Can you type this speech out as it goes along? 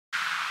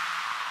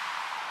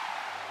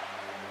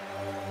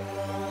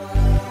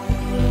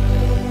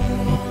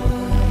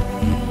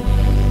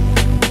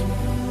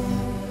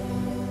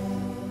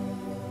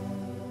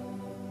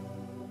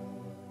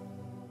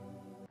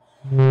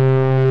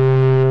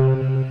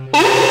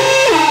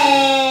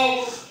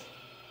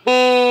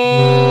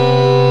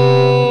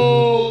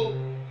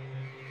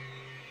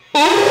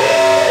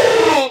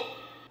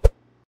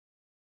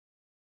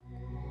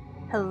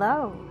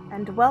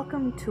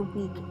welcome to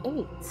week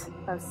 8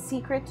 of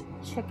Secret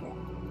Chicken.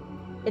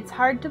 It's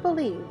hard to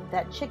believe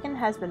that Chicken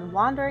has been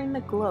wandering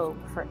the globe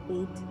for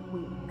 8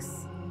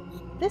 weeks.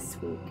 This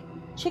week,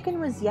 Chicken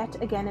was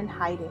yet again in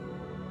hiding.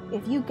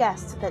 If you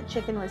guessed that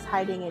Chicken was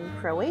hiding in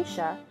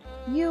Croatia,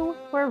 you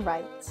were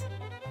right.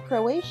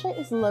 Croatia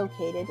is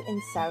located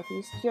in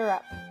Southeast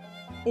Europe.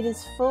 It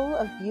is full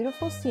of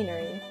beautiful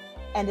scenery,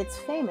 and it's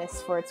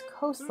famous for its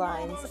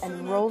coastlines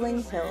and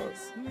rolling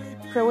hills.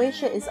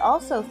 Croatia is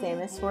also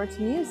famous for its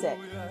music,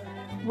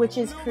 which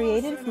is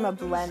created from a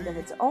blend of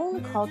its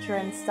own culture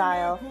and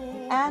style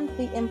and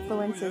the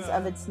influences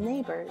of its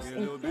neighbors,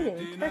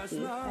 including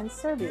Turkey and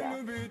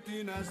Serbia.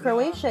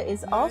 Croatia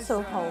is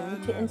also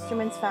home to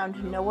instruments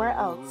found nowhere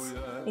else,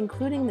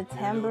 including the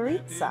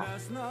tamburica,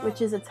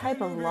 which is a type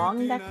of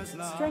long-necked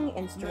string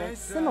instrument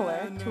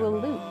similar to a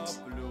lute.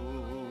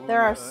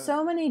 There are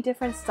so many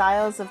different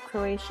styles of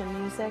Croatian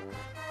music,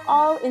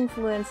 all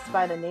influenced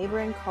by the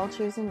neighboring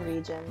cultures and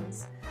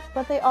regions,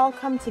 but they all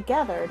come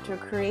together to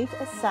create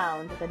a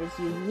sound that is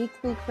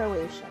uniquely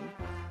Croatian.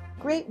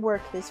 Great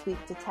work this week,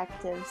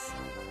 detectives.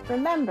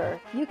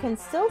 Remember, you can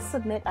still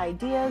submit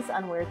ideas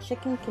on where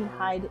Chicken can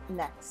hide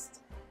next.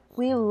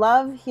 We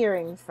love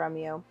hearing from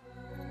you.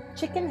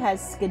 Chicken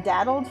has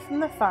skedaddled from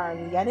the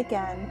farm yet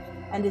again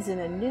and is in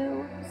a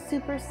new,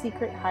 super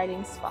secret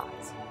hiding spot.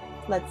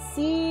 Let's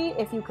see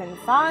if you can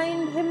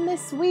find him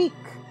this week.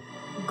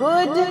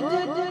 Good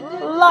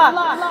luck!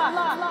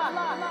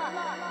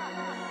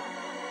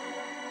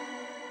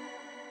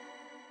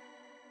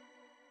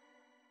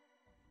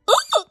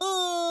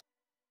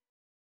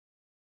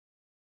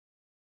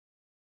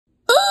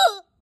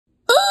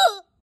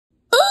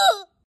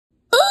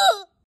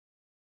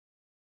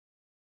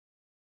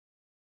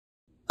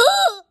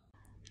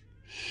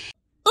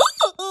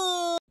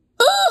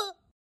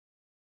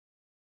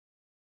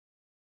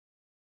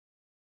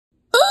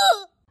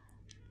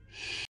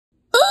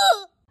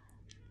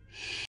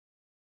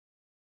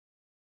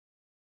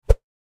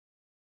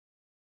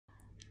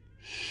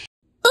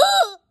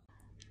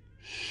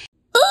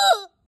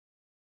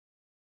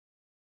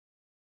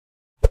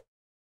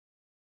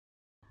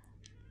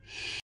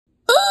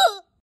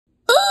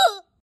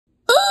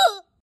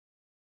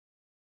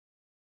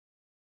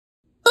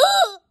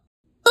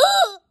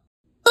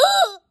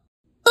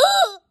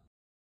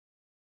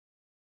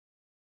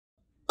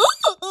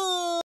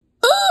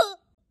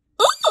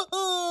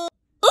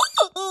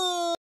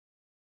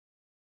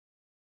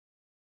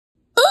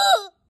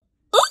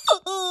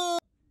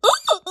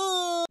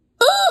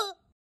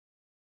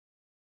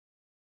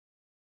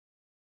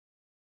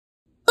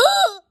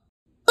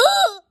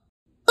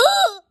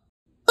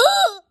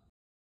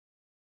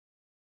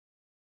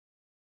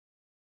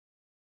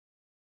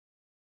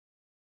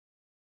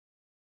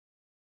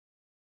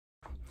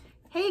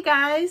 Hey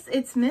guys,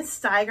 it's Miss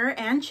Steiger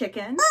and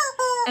Chicken,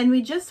 and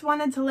we just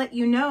wanted to let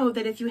you know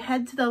that if you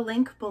head to the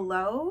link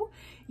below,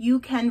 you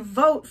can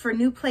vote for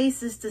new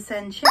places to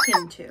send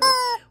Chicken to.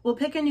 We'll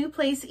pick a new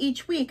place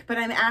each week, but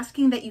I'm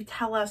asking that you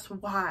tell us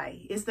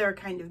why. Is there a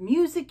kind of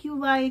music you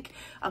like,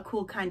 a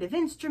cool kind of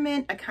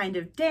instrument, a kind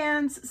of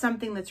dance,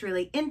 something that's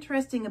really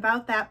interesting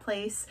about that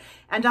place?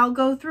 And I'll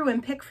go through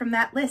and pick from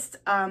that list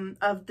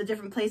of the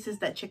different places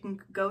that Chicken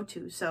could go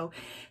to. So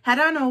head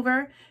on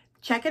over,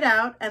 check it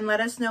out, and let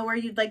us know where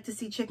you'd like to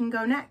see Chicken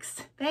go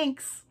next.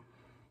 Thanks.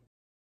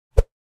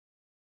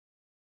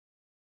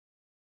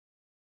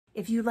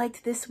 If you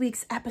liked this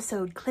week's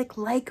episode, click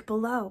like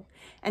below.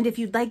 And if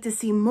you'd like to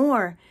see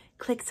more,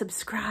 click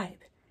subscribe.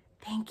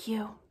 Thank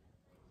you.